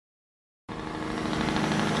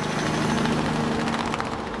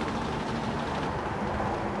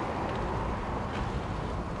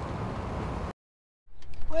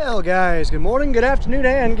Well guys, good morning, good afternoon,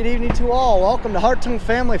 and good evening to all. Welcome to Hartung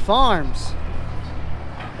Family Farms.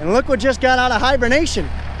 And look what just got out of hibernation.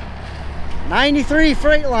 93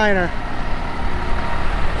 Freightliner.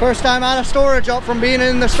 First time out of storage from being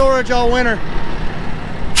in the storage all winter.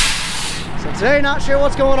 So today, not sure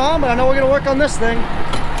what's going on, but I know we're gonna work on this thing.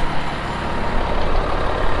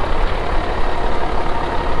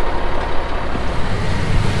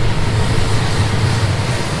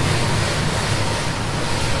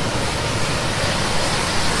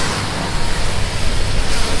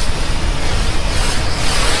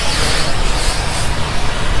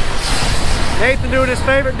 Nathan doing his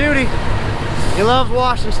favorite duty. He loves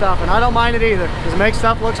washing stuff, and I don't mind it either, because it makes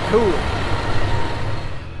stuff look cool.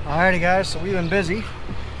 Alrighty guys, so we've been busy.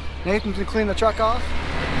 Nathan's been cleaning the truck off.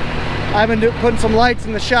 I've been putting some lights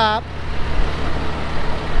in the shop.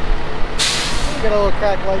 Get a little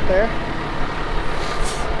cracked light there.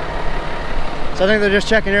 So I think they're just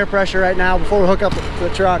checking air pressure right now before we hook up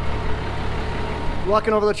the truck.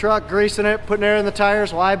 Walking over the truck, greasing it, putting air in the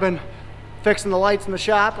tires while I've been fixing the lights in the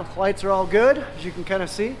shop. The lights are all good, as you can kind of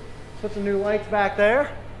see. Put some new lights back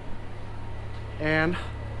there. And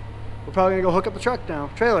we're probably gonna go hook up the truck now,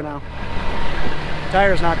 trailer now.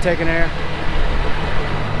 Tire's not taking air.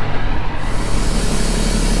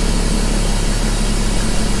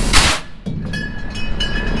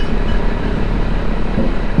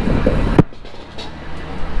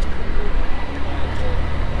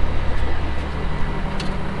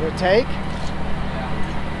 Good take.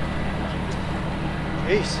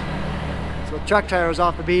 Jeez. So the truck tire was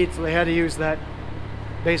off the bead, so they had to use that,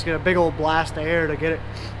 basically a big old blast of air to get it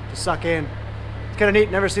to suck in. It's kind of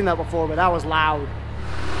neat, never seen that before, but that was loud.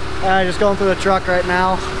 Just going through the truck right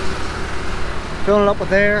now, filling it up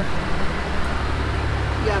with air.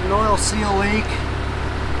 We got an oil seal leak.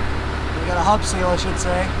 We got a hub seal, I should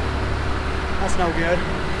say. That's no good.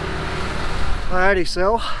 Alrighty,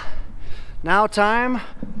 so now time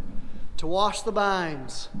to wash the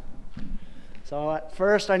bines. So at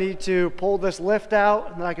first I need to pull this lift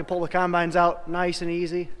out, and then I can pull the combines out nice and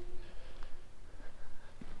easy.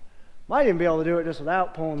 Might even be able to do it just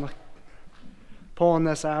without pulling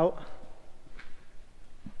this out.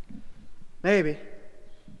 Maybe.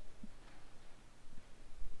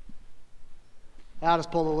 I'll just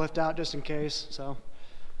pull the lift out just in case. So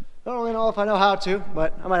I don't really know if I know how to,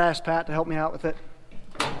 but I might ask Pat to help me out with it.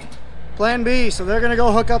 Plan B, so they're gonna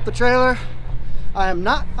go hook up the trailer. I'm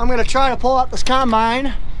gonna try to pull out this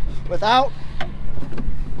combine without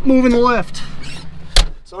moving the lift.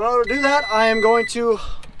 So in order to do that, I am going to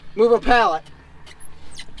move a pallet.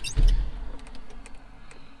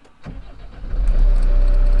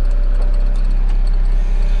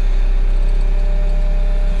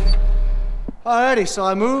 Alrighty, so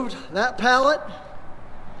I moved that pallet.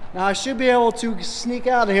 Now I should be able to sneak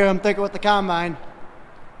out of here, I'm thinking, with the combine.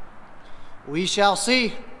 We shall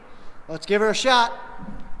see. Let's give her a shot.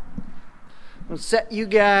 Let's set you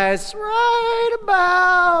guys right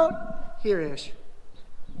about here-ish.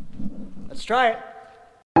 Let's try it.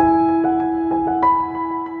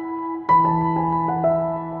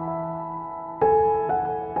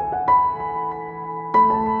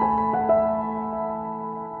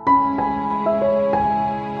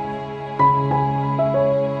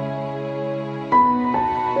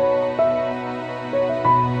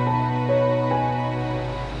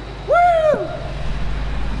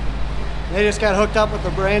 They just got hooked up with the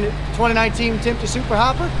brand new 2019 Timpty Super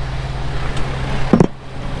Hopper.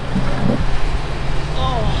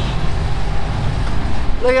 Oh.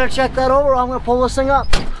 They're gonna check that over. I'm gonna pull this thing up.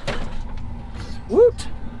 Woot!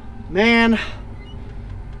 Man,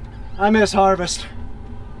 I miss harvest.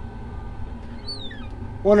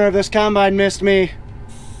 Wonder if this combine missed me.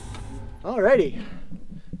 Alrighty,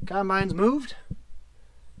 combine's moved.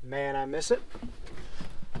 Man, I miss it.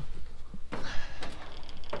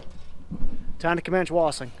 Time to commence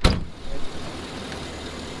washing. Head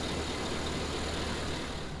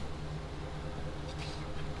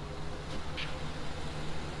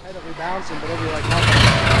will be bouncing, but it'll be like nothing.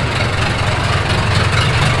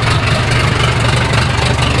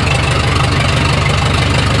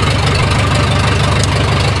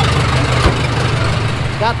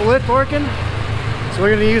 Got the lift working, so we're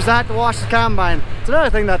going to use that to wash the combine. It's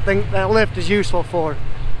another thing that lift is useful for.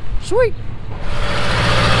 Sweet.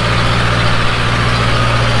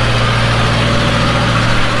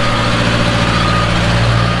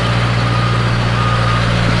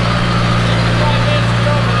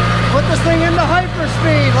 This thing into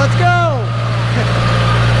hyperspeed. Let's go.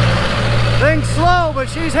 Thing's slow, but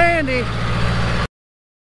she's handy.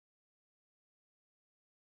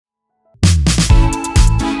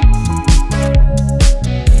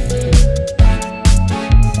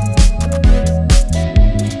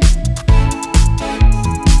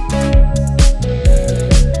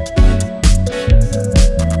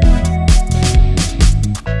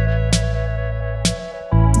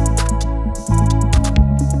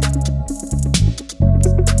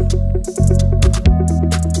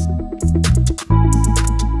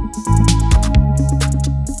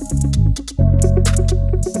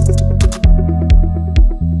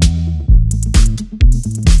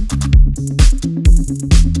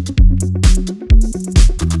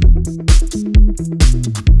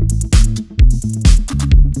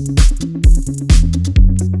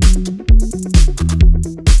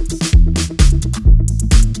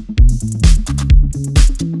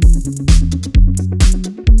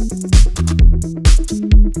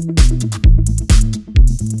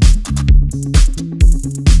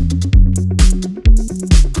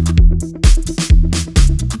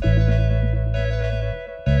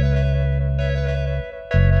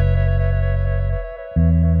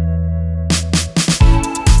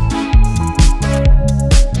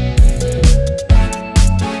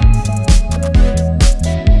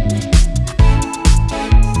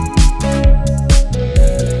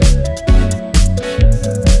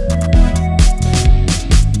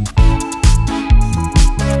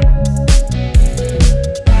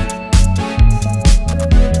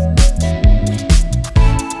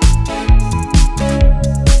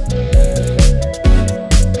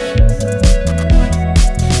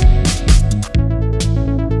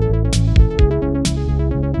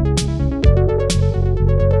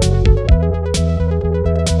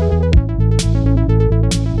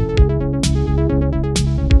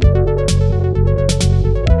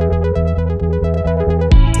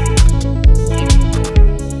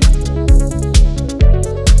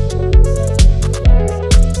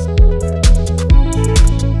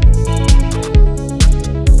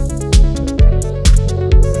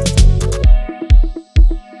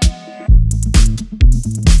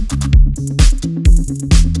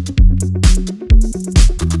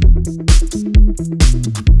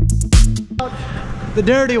 The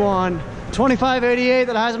dirty one, 2588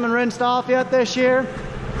 that hasn't been rinsed off yet this year.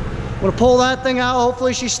 I'm gonna pull that thing out,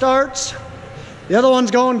 hopefully she starts. The other one's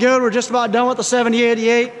going good, we're just about done with the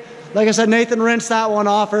 7088. Like I said, Nathan rinsed that one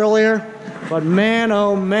off earlier, but man,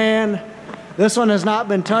 oh man, this one has not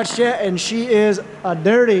been touched yet, and she is a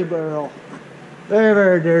dirty girl. Very,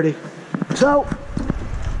 very dirty. So,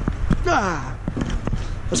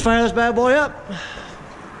 let's fire this bad boy up.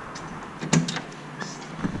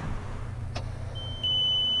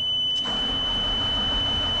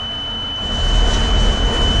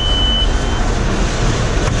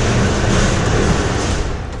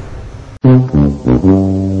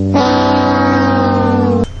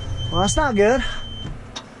 Well, that's not good.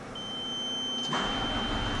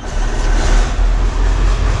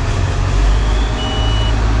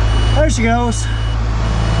 There she goes.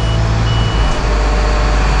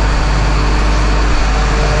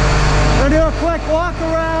 Gonna do a quick walk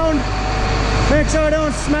around, make sure I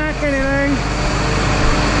don't smack anything.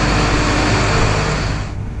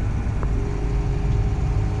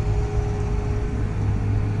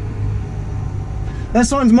 This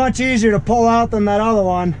one's much easier to pull out than that other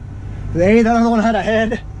one. A, that other one had a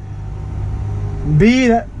head. B,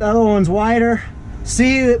 that other one's wider.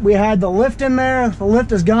 C, that we had the lift in there. The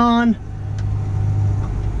lift is gone.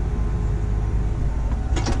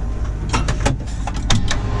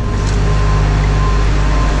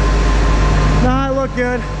 Nah, it looked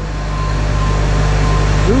good.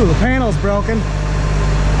 Ooh, the panel's broken.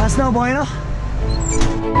 That's no bueno.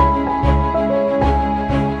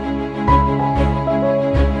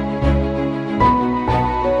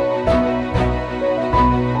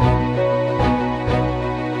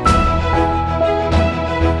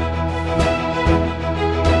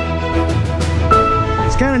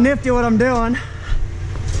 Kind of nifty what I'm doing.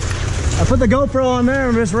 I put the GoPro on there and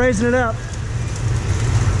I'm just raising it up.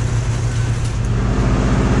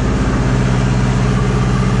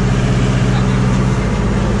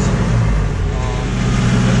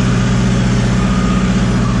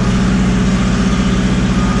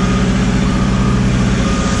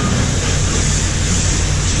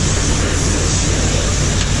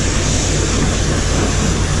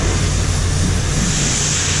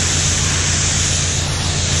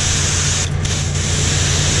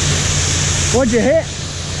 What'd you hit?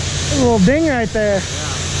 A little ding right there.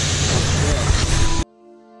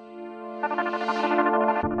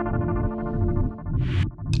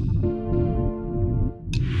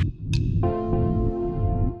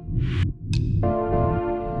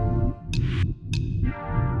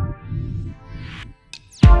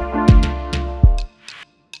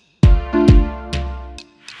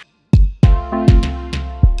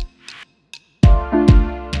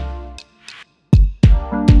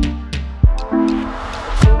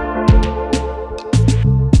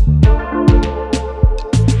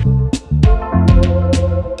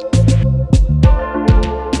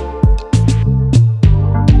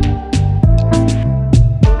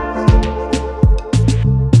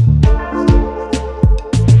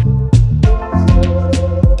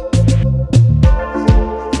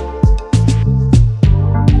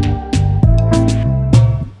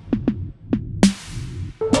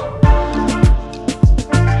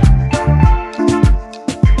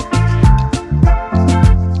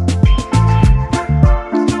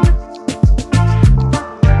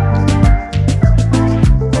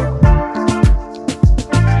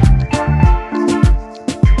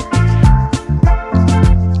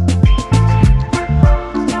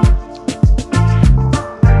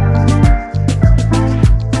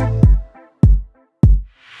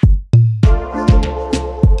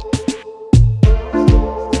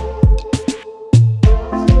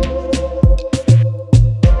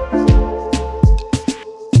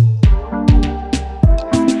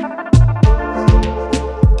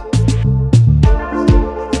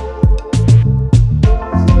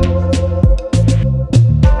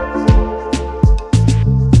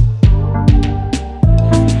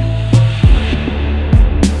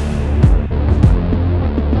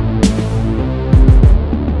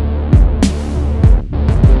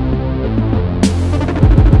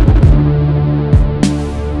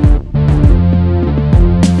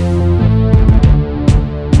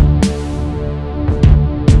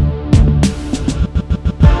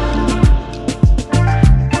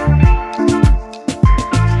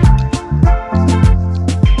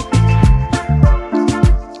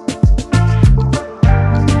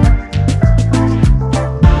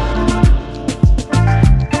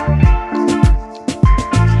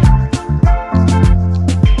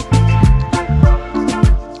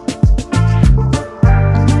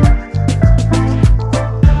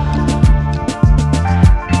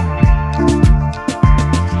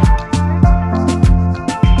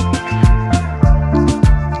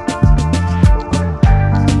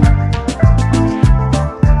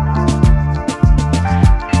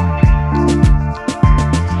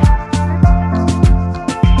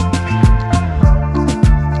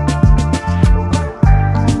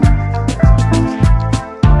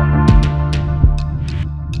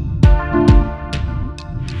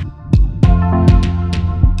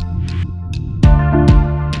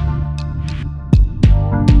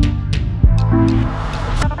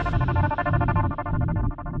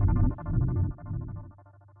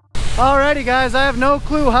 Alrighty guys, I have no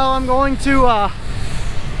clue how I'm going to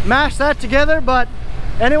mash that together, but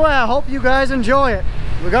anyway, I hope you guys enjoy it,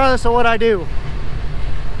 regardless of what I do.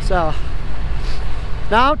 So,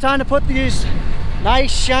 now time to put these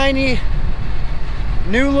nice, shiny,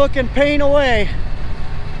 new looking paint away.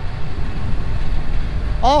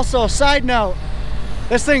 Also, side note,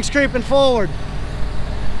 this thing's creeping forward.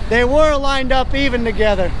 They were lined up even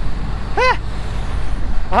together.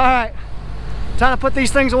 Alright, time to put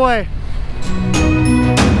these things away.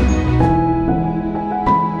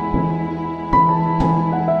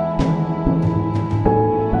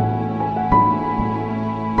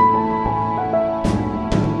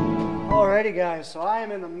 Alrighty guys, so I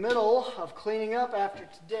am in the middle of cleaning up after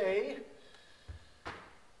today.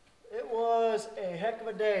 It was a heck of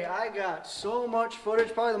a day. I got so much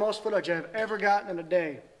footage, probably the most footage I've ever gotten in a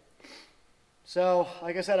day. So,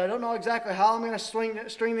 like I said, I don't know exactly how I'm going to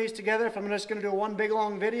string these together, if I'm just going to do one big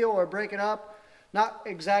long video or break it up. Not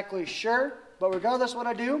exactly sure, but regardless of what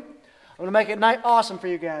I do, I'm going to make it awesome for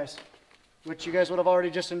you guys, which you guys would have already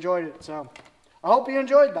just enjoyed it. So, I hope you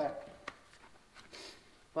enjoyed that.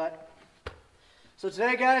 So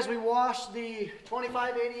today, guys, we washed the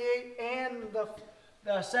 2588 and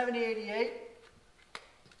the 7088.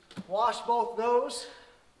 Washed both those,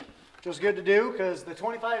 which was good to do because the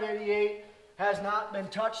 2588 has not been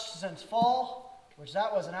touched since fall, which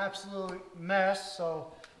that was an absolute mess.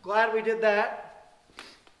 So glad we did that.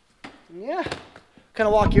 Yeah, kind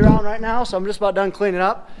of walk you around right now. So I'm just about done cleaning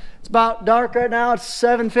up. It's about dark right now. It's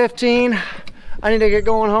 7:15. I need to get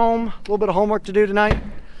going home. A little bit of homework to do tonight.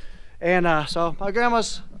 And so my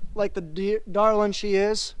grandma's like the darling she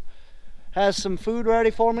is. Has some food ready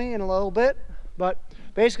for me in a little bit. But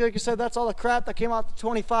basically, like I said, that's all the crap that came out the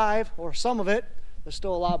 25, or some of it. There's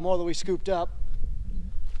still a lot more that we scooped up.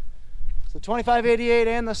 So the 2588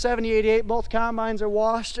 and the 7088, both combines are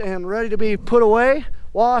washed and ready to be put away.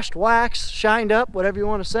 Washed, waxed, shined up, whatever you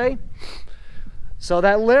want to say. So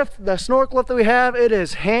that lift, the snorkel lift that we have, it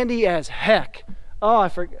is handy as heck. Oh, I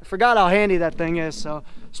forgot how handy that thing is. So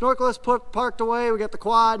snorkel lift's parked away. We got the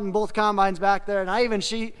quad and both combines back there. And I even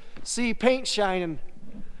see paint shining.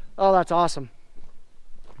 Oh, that's awesome.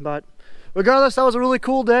 But regardless, that was a really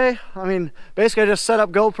cool day. I mean, basically I just set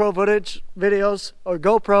up GoPro videos, or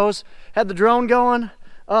GoPros, had the drone going.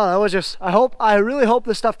 Oh, that was just, I really hope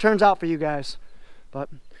this stuff turns out for you guys. But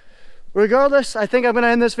regardless, I think I'm going to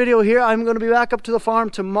end this video here. I'm going to be back up to the farm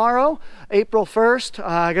tomorrow, April 1st.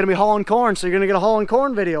 I'm going to be hauling corn, so you're going to get a hauling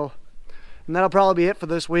corn video. And that'll probably be it for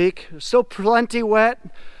this week. It's still plenty wet.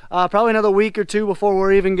 Probably another week or two before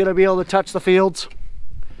we're even going to be able to touch the fields.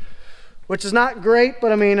 Which is not great,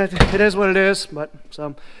 but I mean, it is what it is. But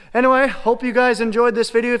so, anyway, hope you guys enjoyed this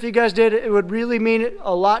video. If you guys did, it would really mean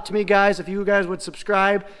a lot to me, guys, if you guys would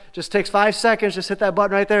subscribe. Just takes 5 seconds. Just hit that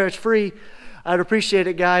button right there. It's free. I'd appreciate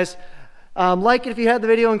it, guys. Like it if you had the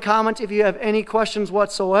video, and comment if you have any questions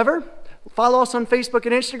whatsoever. Follow us on Facebook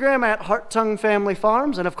and Instagram at Hartung Family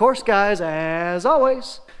Farms. And of course, guys, as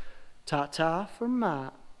always, ta-ta for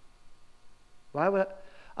ma.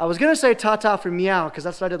 I was going to say ta-ta for meow because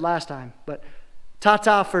that's what I did last time, but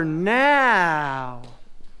ta-ta for now.